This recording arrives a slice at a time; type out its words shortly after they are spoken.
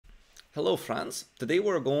Hello friends, today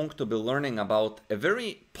we're going to be learning about a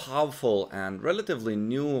very powerful and relatively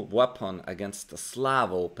new weapon against the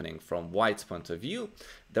Slav opening from White's point of view.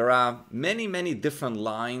 There are many different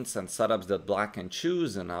lines and setups that Black can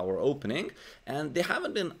choose in our opening, and they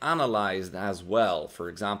haven't been analyzed as well. For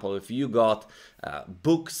example, if you got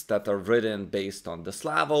books that are written based on the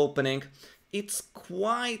Slav opening, it's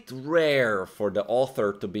quite rare for the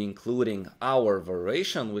author to be including our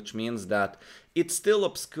variation, which means that it's still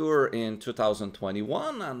obscure in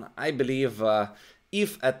 2021, and I believe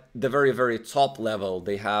if at the very top level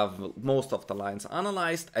they have most of the lines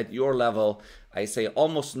analyzed, at your level I say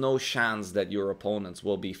almost no chance that your opponents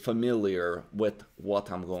will be familiar with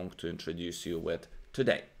what I'm going to introduce you with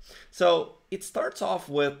today. So it starts off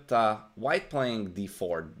with White playing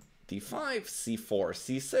d4, d5, c4,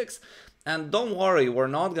 c6, and don't worry, we're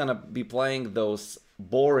not gonna be playing those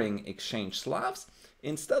boring exchange Slavs.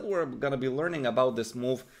 Instead, we're gonna be learning about this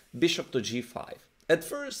move bishop to g5. At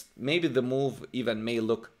first, maybe the move even may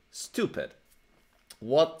look stupid.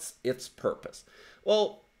 What's its purpose?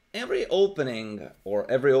 Well, every opening or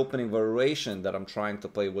every opening variation that I'm trying to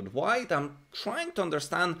play with White, I'm trying to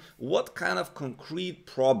understand what kind of concrete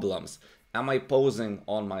problems am I posing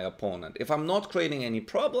on my opponent. If I'm not creating any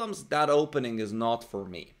problems, that opening is not for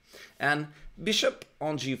me. And bishop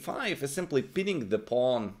on g5 is simply pinning the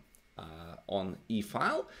pawn on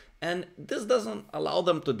e-file, and this doesn't allow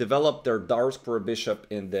them to develop their dark square bishop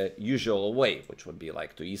in the usual way, which would be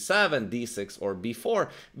like to e7, d6, or b4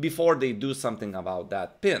 before they do something about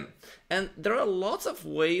that pin. And there are lots of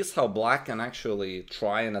ways how Black can actually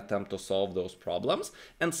try and attempt to solve those problems,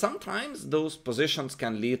 and sometimes those positions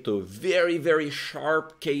can lead to very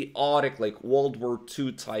sharp, chaotic, like World War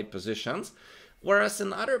II type positions. Whereas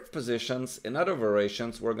in other positions, in other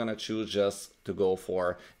variations, we're going to choose just to go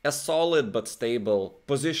for a solid but stable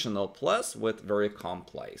positional plus with very calm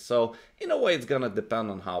play. So in a way, it's going to depend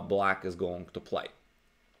on how Black is going to play.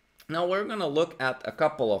 Now we're going to look at a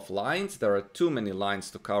couple of lines. There are too many lines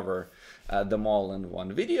to cover them all in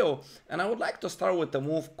one video. And I would like to start with the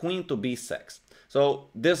move queen to b6. So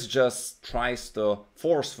this just tries to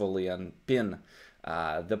forcefully unpin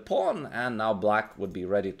the pawn, and now Black would be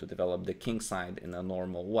ready to develop the king side in a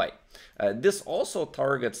normal way. This also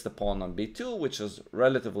targets the pawn on b2, which is a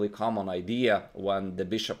relatively common idea when the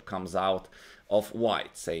bishop comes out of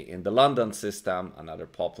White. Say in the London system, another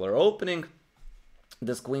popular opening,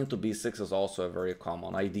 this queen to b6 is also a very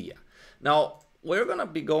common idea. Now we're going to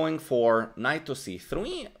be going for knight to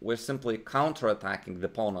c3. We're simply counterattacking the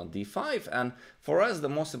pawn on d5, and for us the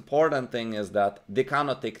most important thing is that they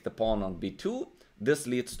cannot take the pawn on b2. This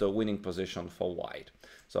leads to a winning position for White.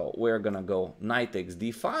 So we're gonna go knight takes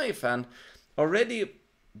d5, and already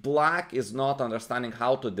Black is not understanding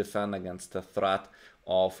how to defend against the threat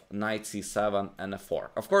of knight c7 and a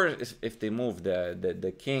fork. Of course, if they move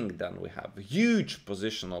the king, then we have a huge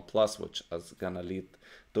positional plus, which is gonna lead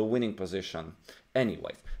to a winning position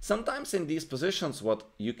anyways. Sometimes in these positions, what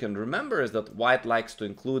you can remember is that White likes to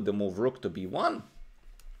include the move rook to b1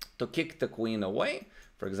 to kick the queen away,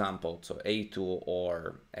 for example, to a2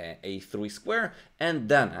 or a3 square, and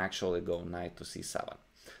then actually go knight to c7.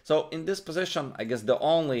 So in this position, I guess the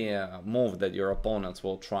only move that your opponents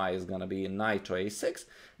will try is going to be knight to a6,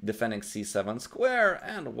 defending c7 square,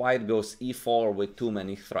 and White goes e4 with too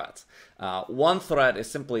many threats. One threat is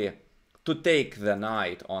simply to take the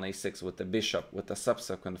knight on a6 with the bishop with a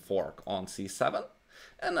subsequent fork on c7,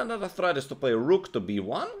 and another threat is to play rook to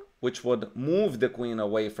b1, which would move the queen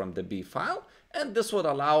away from the b file, and this would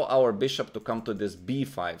allow our bishop to come to this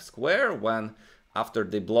b5 square when, after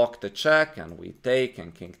they block the check and we take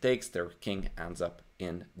and king takes, their king ends up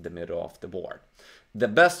in the middle of the board. The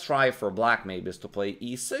best try for Black maybe is to play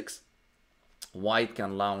e6. White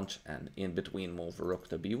can launch an in-between move rook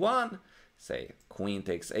to b1, say queen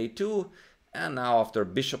takes a2, and now after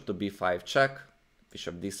bishop to b5 check,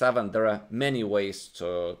 bishop d7, there are many ways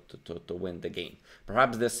to win the game.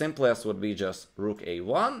 Perhaps the simplest would be just rook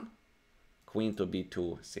a1, queen to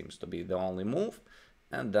b2 seems to be the only move,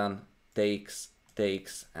 and then takes,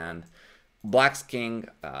 and Black's king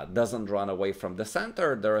doesn't run away from the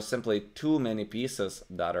center. There are simply too many pieces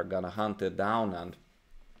that are gonna hunt it down, and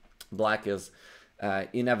Black is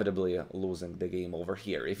inevitably losing the game over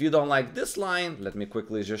here. If you don't like this line, let me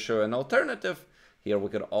quickly just show an alternative. Here we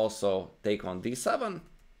could also take on d7,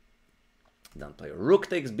 then play rook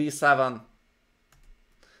takes b7,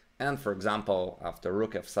 and for example, after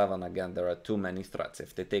rook f7, again, there are too many threats.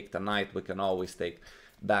 If they take the knight, we can always take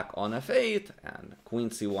back on f8, and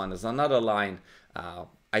queen c1 is another line.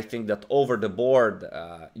 I think that over the board,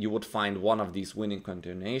 you would find one of these winning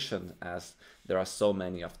continuations, as there are so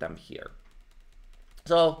many of them here.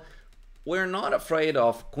 So we're not afraid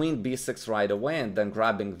of queen b6 right away and then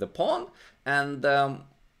grabbing the pawn. And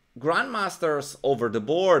grandmasters over the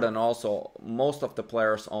board, and also most of the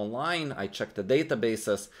players online, I checked the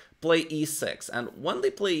databases, play e6. And when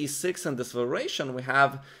they play e6 in this variation, we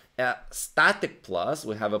have a static plus,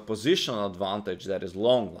 we have a positional advantage that is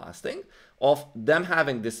long lasting of them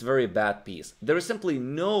having this very bad piece. There is simply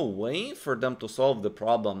no way for them to solve the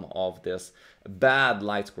problem of this bad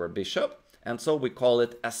light square bishop. And so we call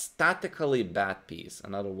it a statically bad piece.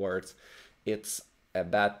 In other words, it's a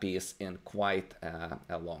bad piece in quite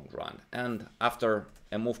a long run. And after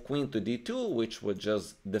a move queen to d2, which would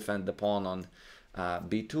just defend the pawn on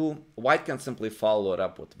b2, white can simply follow it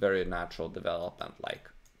up with very natural development like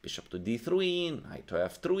bishop to d3, knight to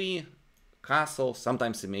f3, castle,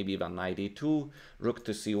 sometimes it may be even knight e2, rook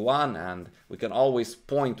to c1, and we can always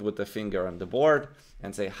point with the finger on the board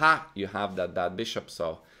and say, ha, you have that bad bishop,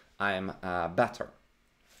 so I am better.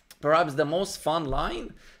 Perhaps the most fun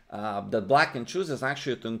line that black can choose is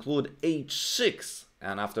actually to include h6,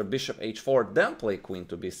 and after bishop h4, then play queen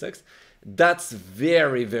to b6. That's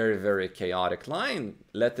very, very, very chaotic line.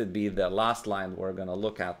 Let it be the last line we're going to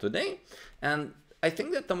look at today. And I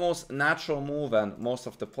think that the most natural move, and most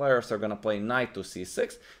of the players are going to play knight to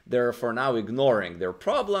c6. They're for now ignoring their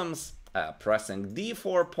problems, pressing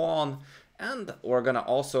d4 pawn, and we're going to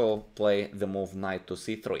also play the move knight to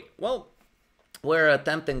c3. Well, we're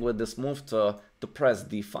attempting with this move to press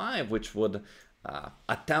d5, which would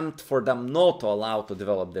attempt for them not to allow to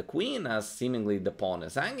develop the queen, as seemingly the pawn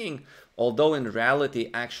is hanging, although in reality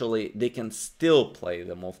actually they can still play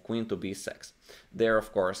the move queen to b6. They're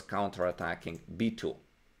of course counterattacking b2.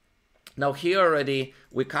 Now here already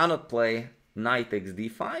we cannot play knight takes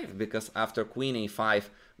d5, because after queen a5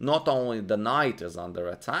 not only the knight is under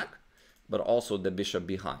attack, but also the bishop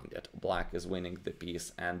behind it. Black is winning the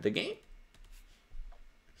piece and the game.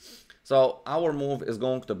 So our move is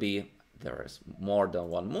going to be, there is more than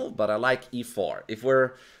one move, but I like e4. If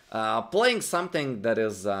we're playing something that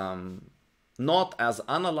is not as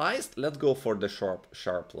analyzed, let's go for the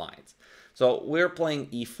sharp lines. So we're playing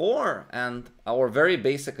e4, and our very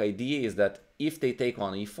basic idea is that if they take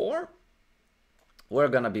on e4, we're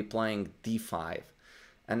going to be playing d5.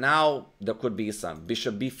 And now there could be some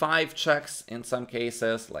bishop b5 checks in some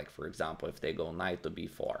cases, like for example, if they go knight to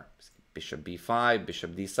b4, bishop b5,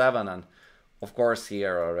 bishop d7, and of course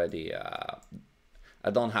here already I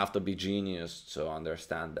don't have to be genius to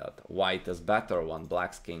understand that white is better when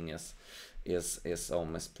black's king is so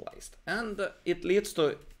misplaced. And it leads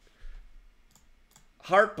to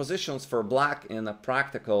hard positions for black in a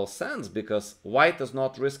practical sense, because white is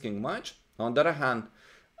not risking much. On the other hand,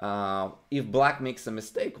 if black makes a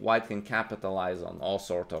mistake, white can capitalize on all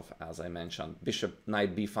sort of, as I mentioned, bishop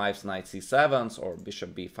knight b5s, knight c7s, or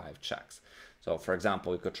bishop b5 checks. So for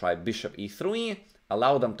example, we could try bishop e3,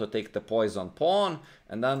 allow them to take the poison pawn,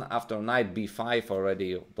 and then after knight b5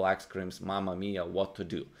 already black screams, mamma mia, what to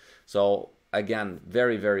do. So again,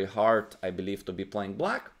 very, very hard, I believe, to be playing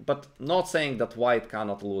black, but not saying that white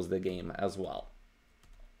cannot lose the game as well.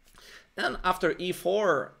 And after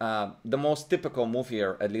e4, the most typical move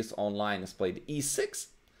here, at least online, is played e6.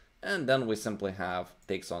 And then we simply have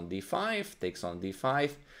takes on d5, takes on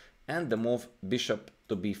d5, and the move bishop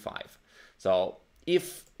to b5. So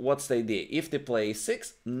if, what's the idea? If they play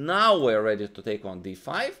e6, now we're ready to take on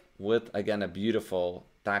d5 with, again, a beautiful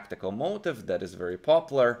tactical motive that is very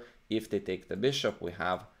popular. If they take the bishop, we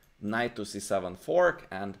have knight to c7 fork,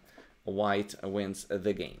 and white wins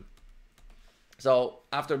the game. So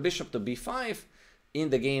after bishop to b5, in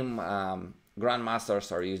the game,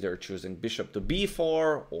 grandmasters are either choosing bishop to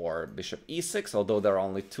b4 or bishop e6, although there are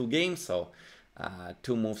only two games, so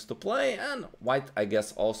two moves to play. And white, I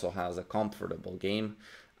guess, also has a comfortable game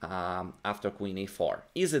after queen e4.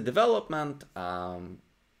 Easy development.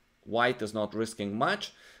 White is not risking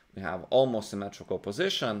much. We have almost symmetrical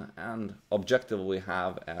position, and objectively we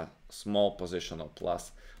have a small positional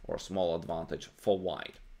plus or small advantage for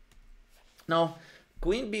white. Now,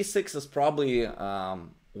 queen b6 is probably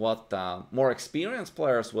what more experienced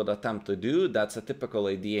players would attempt to do. That's a typical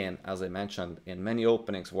idea, and as I mentioned, in many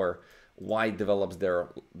openings where white develops their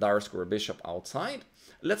dark square bishop outside.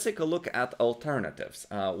 Let's take a look at alternatives.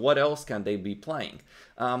 What else can they be playing?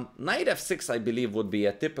 Knight f6, I believe, would be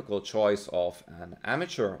a typical choice of an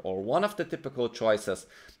amateur, or one of the typical choices,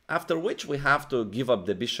 after which we have to give up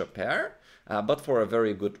the bishop pair, but for a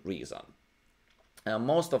very good reason.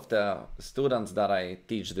 Most of the students that I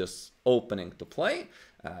teach this opening to play,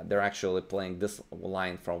 they're actually playing this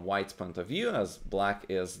line from white's point of view, as black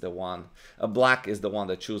is the one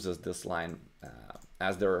that chooses this line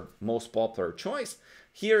as their most popular choice.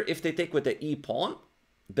 Here, if they take with the e pawn,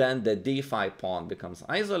 then the d5 pawn becomes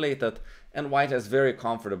isolated, and white has very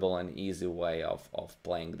comfortable and easy way of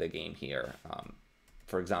playing the game here.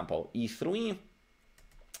 For example, e3,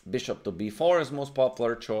 bishop to b4 is most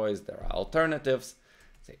popular choice. There are alternatives.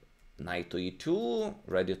 Say knight to e2,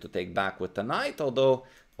 ready to take back with the knight, although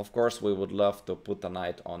of course we would love to put the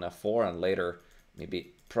knight on f4 and later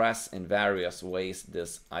maybe press in various ways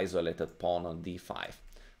this isolated pawn on d5.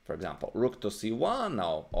 For example, rook to c1.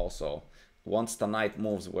 Now also, once the knight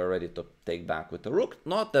moves, we're ready to take back with the rook.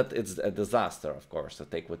 Not that it's a disaster, of course, to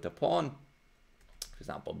take with the pawn. For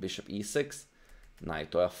example, bishop e6,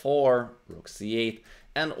 knight to f4, rook c8.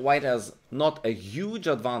 And white has not a huge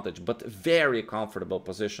advantage, but very comfortable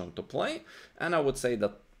position to play. And I would say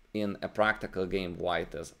that in a practical game,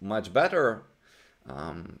 white is much better,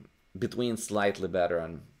 between slightly better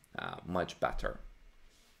and much better.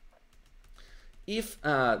 If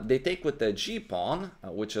they take with the g-pawn,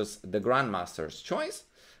 which is the grandmaster's choice,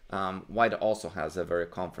 white also has a very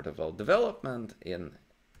comfortable development in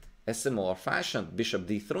a similar fashion, bishop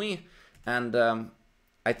d3. And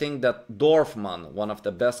I think that Dorfman, one of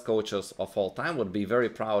the best coaches of all time, would be very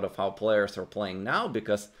proud of how players are playing now,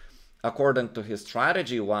 because according to his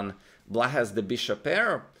strategy, when black has the bishop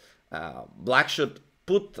pair, black should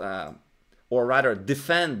put or rather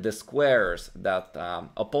defend the squares that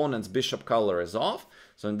opponent's bishop color is off.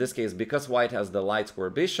 So in this case, because white has the light square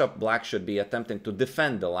bishop, black should be attempting to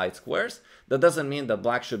defend the light squares. That doesn't mean that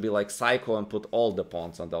black should be like psycho and put all the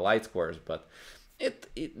pawns on the light squares, but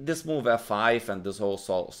this move f5 and this whole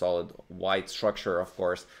solid white structure, of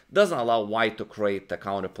course, doesn't allow white to create the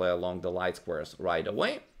counterplay along the light squares right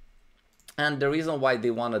away. And the reason why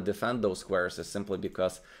they want to defend those squares is simply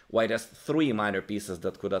because white has 3 minor pieces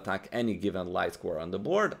that could attack any given light square on the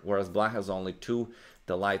board, whereas black has only 2,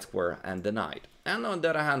 the light square and the knight. And on the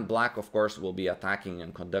other hand, black, of course, will be attacking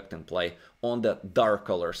and conducting play on the dark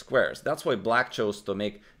color squares. That's why black chose to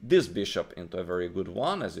make this bishop into a very good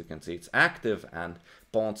one. As you can see, it's active and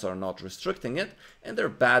pawns are not restricting it. And their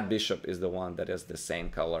bad bishop is the one that is the same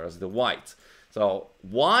color as the white. So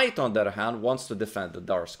white, on the other hand, wants to defend the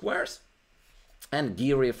dark squares. And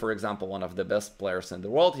Giri, for example, one of the best players in the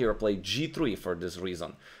world here, played g3 for this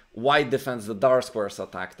reason. White defends the dark squares,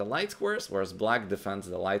 attack the light squares, whereas black defends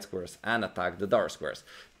the light squares and attack the dark squares.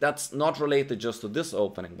 That's not related just to this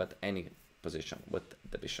opening, but any position with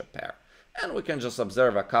the bishop pair. And we can just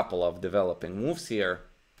observe a couple of developing moves here.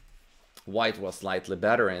 White was slightly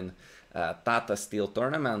better in Tata Steel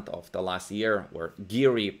tournament of the last year, where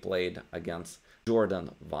Giri played against Jordan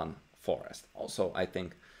van Forest. Also, I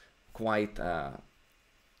think quite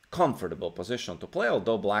comfortable position to play,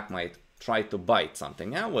 although black might try to bite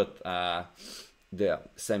something out with the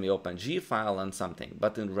semi-open G file and something,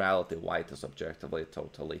 but in reality white is objectively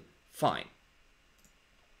totally fine.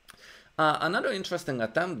 Another interesting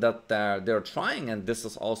attempt that they're trying, and this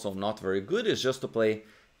is also not very good, is just to play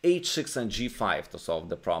h6 and g5 to solve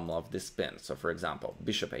the problem of this spin. So for example,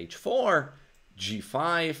 bishop h4,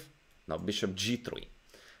 g5, now bishop g3.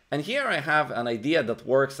 And here I have an idea that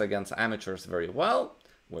works against amateurs very well.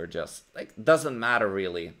 We're just like, doesn't matter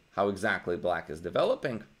really how exactly black is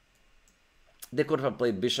developing. They could have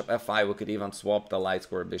played bishop f5. We could even swap the light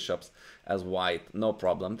square bishops as white, no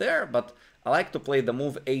problem there. But I like to play the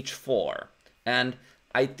move h4. And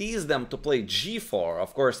I tease them to play g4.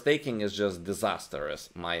 Of course, taking is just disastrous.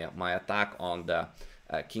 My attack on the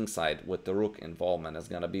king side with the rook involvement is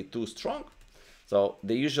going to be too strong. So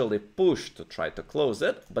they usually push to try to close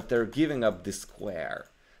it, but they're giving up the square.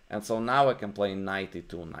 And so now I can play knight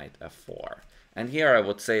e2, knight f4. And here I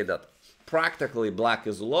would say that practically black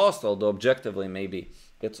is lost, although objectively maybe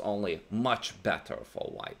it's only much better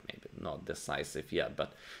for white. Maybe not decisive yet,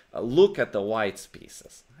 but look at the white's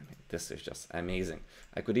pieces. I mean, this is just amazing.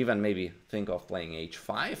 I could even maybe think of playing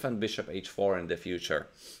h5 and bishop h4 in the future.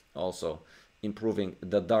 Also improving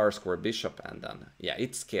the dark square bishop, and then yeah,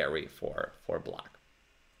 it's scary for black.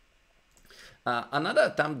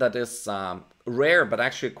 Another attempt that is rare but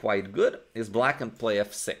actually quite good is black can play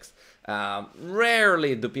f6.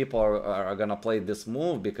 Rarely do people are gonna play this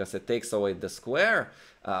move because it takes away the square,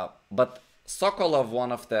 but Sokolov,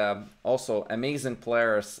 one of the also amazing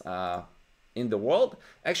players in the world,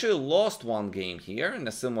 actually lost one game here in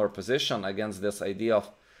a similar position against this idea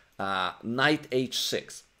of knight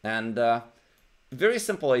h6. And very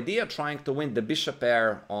simple idea, trying to win the bishop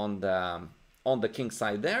pair on the king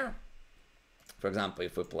side there. For example,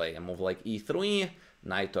 if we play a move like e3,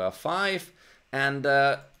 knight to f5, and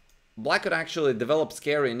black could actually develop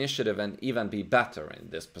scary initiative and even be better in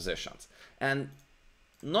these positions. And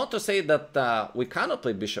not to say that we cannot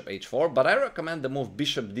play bishop h4, but I recommend the move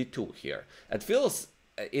bishop d2 here. It feels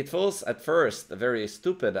it feels at first very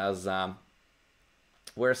stupid, as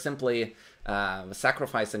we're simply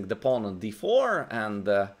sacrificing the pawn on d4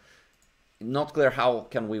 and not clear how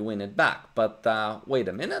can we win it back. But wait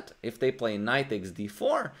a minute, if they play knight takes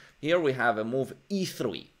d4, here we have a move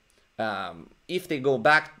e3. If they go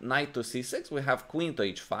back knight to c6, we have queen to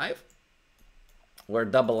h5. We're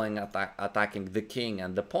doubling attacking the king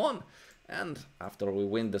and the pawn, and after we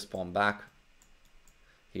win this pawn back,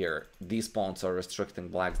 here these pawns are restricting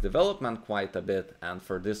black's development quite a bit, and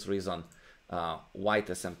for this reason white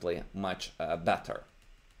is simply much better.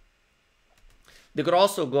 They could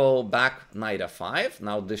also go back knight f5.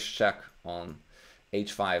 Now this check on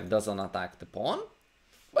h5 doesn't attack the pawn,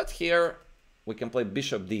 but here we can play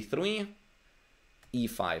bishop d3,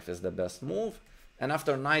 e5 is the best move, and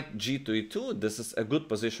after knight g to e2, this is a good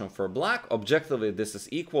position for black. Objectively this is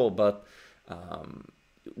equal, but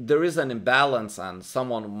there is an imbalance and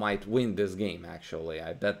someone might win this game actually.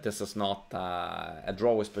 I bet this is not a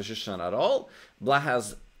drawish position at all. Black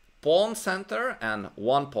has pawn center and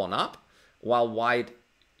one pawn up, while white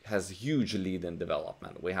has huge lead in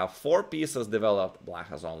development. We have 4 pieces developed, black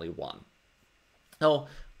has only 1. So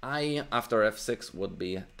I, after f6, would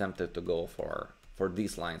be tempted to go for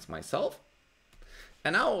these lines myself.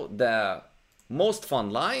 And now the most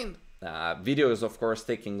fun line. Video is of course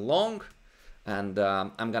taking long, and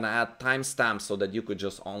I'm gonna add timestamps so that you could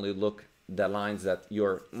just only look the lines that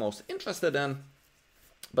you're most interested in.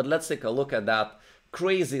 But let's take a look at that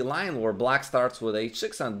crazy line where black starts with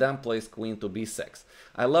h6 and then plays queen to b6.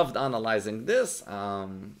 I loved analyzing this,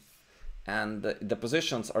 and the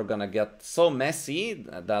positions are gonna get so messy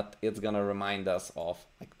that it's gonna remind us of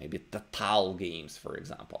like maybe the Tal games, for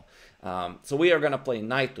example. So we are gonna play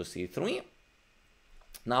knight to c3.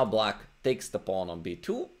 Now black takes the pawn on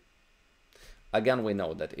b2. Again, we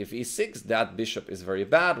know that if e6, that bishop is very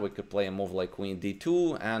bad. We could play a move like queen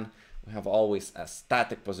d2, and we have always a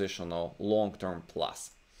static positional long-term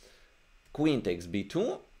plus. Queen takes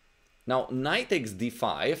b2. Now knight takes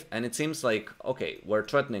d5, and it seems like, okay, we're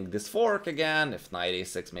threatening this fork again. If knight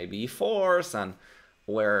a6, maybe e4s, and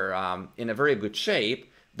we're in a very good shape.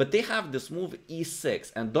 But they have this move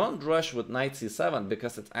e6, and don't rush with knight c7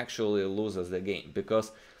 because it actually loses the game.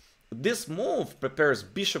 Because this move prepares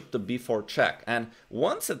bishop to b4 check, and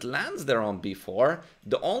once it lands there on b4,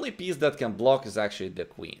 the only piece that can block is actually the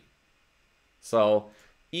queen. So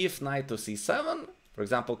if knight to c7, for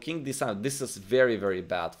example, king d7, this is very, very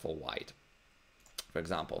bad for white. For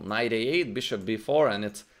example, knight a8, bishop b4, and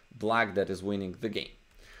it's black that is winning the game.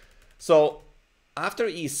 So after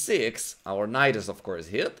e6, our knight is of course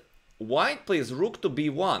hit. White plays rook to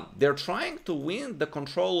b1. They're trying to win the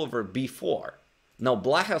control over b4. Now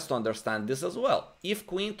black has to understand this as well. If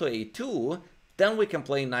queen to a2, then we can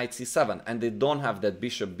play knight c7, and they don't have that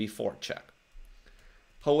bishop b4 check.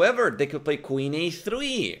 However, they could play queen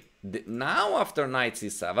a3. Now after knight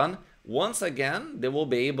c7, once again, they will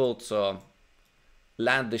be able to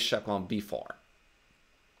land this check on b4.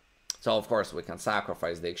 So of course we can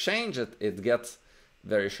sacrifice the exchange. It gets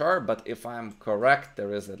very sharp, but if I'm correct,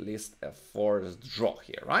 there is at least a forced draw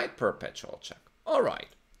here, right? Perpetual check. All right.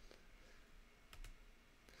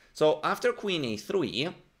 So after queen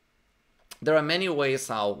a3, there are many ways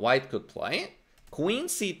how white could play. Queen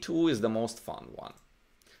c2 is the most fun one.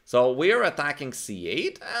 So we are attacking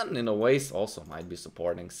c8, and in a way also might be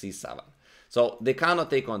supporting c7. So they cannot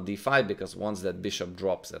take on d5 because once that bishop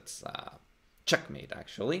drops, it's checkmate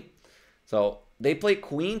actually. So they play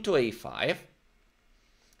queen to a5.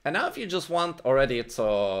 And now if you just want already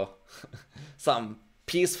to some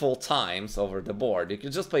peaceful times over the board, you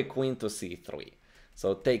could just play queen to c3.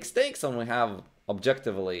 So takes, and we have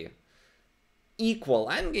objectively equal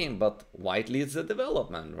endgame, but white leads the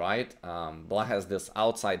development, right? Black has this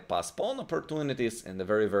outside pass pawn opportunities in the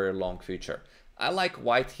very, very long future. I like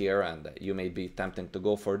white here, and you may be tempting to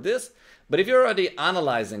go for this. But if you're already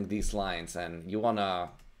analyzing these lines and you want to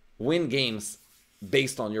win games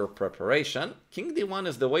based on your preparation, king d1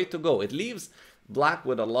 is the way to go. It leaves black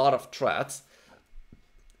with a lot of threats.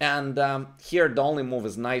 And here the only move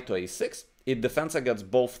is knight to a6. It defends against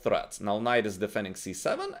both threats. Now knight is defending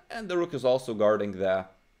c7, and the rook is also guarding the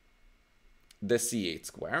c8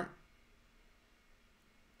 square.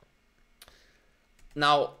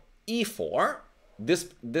 Now e4,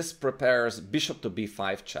 this prepares bishop to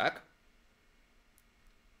b5 check.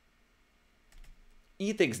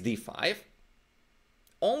 E takes d5.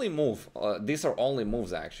 Only move, these are only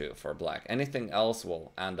moves actually for black. Anything else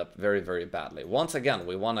will end up very, very badly. Once again,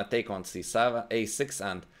 we want to take on c7, a6,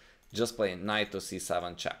 and just play knight to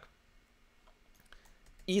c7 check.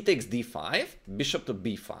 E takes d5, bishop to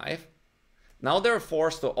b5. Now they're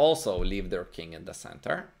forced to also leave their king in the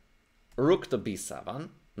center. Rook to b7,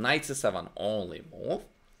 knight c7 only move,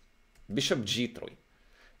 bishop g3.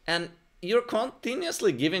 And you're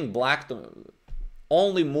continuously giving black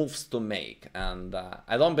only moves to make, and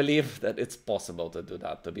I don't believe that it's possible to do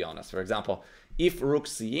that, to be honest. For example, if rook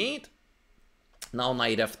c8, now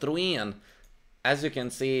knight f3, and as you can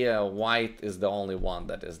see, white is the only one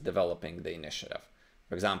that is developing the initiative.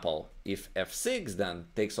 For example, if f6, then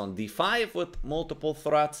takes on d5 with multiple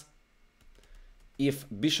threats. If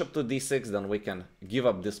bishop to d6, then we can give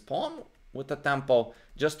up this pawn with a tempo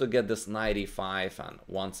just to get this knight e5, and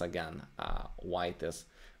once again, white is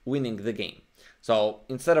winning the game. So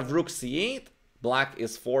instead of rook c8, black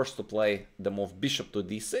is forced to play the move bishop to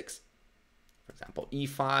d6. For example,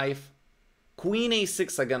 e5, queen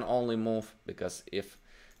a6 again only move, because if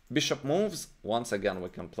bishop moves, once again we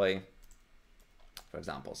can play, for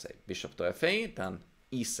example, say bishop to f8 and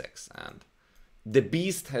e6, and the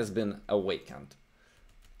beast has been awakened.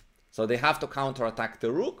 So they have to counterattack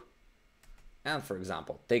the rook, and for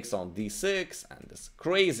example, takes on d6, and this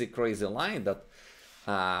crazy line that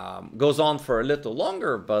goes on for a little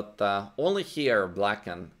longer, but only here black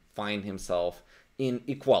can find himself in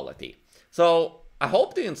equality. So I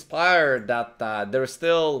hope to inspire that there are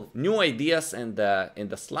still new ideas in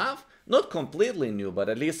the Slav, not completely new, but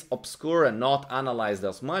at least obscure and not analyzed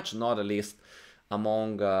as much, not at least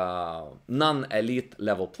among non-elite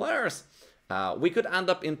level players. We could end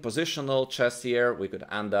up in positional chess here. We could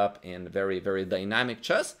end up in very dynamic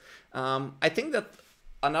chess. I think that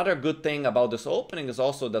another good thing about this opening is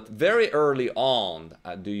also that very early on,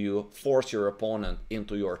 do you force your opponent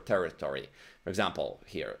into your territory. For example,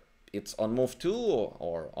 here, it's on move 2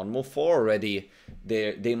 or on move 4 already,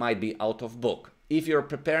 they might be out of book. If you're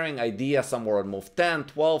preparing ideas somewhere on move 10,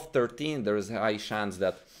 12, 13, there is a high chance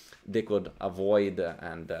that they could avoid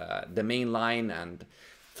the main line and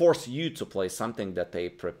force you to play something that they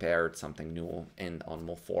prepared, something new in on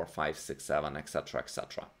move 4, 5, 6, 7, etc,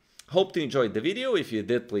 etc. Hope you enjoyed the video. If you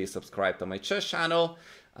did, please subscribe to my chess channel.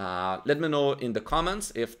 Let me know in the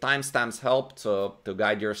comments if timestamps help to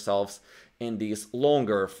guide yourselves in these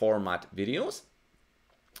longer format videos.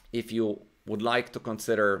 If you would like to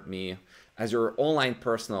consider me as your online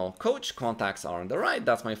personal coach, contacts are on the right.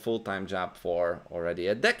 That's my full-time job for already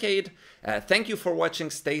a decade. Thank you for watching.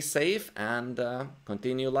 Stay safe and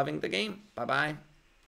continue loving the game. Bye-bye.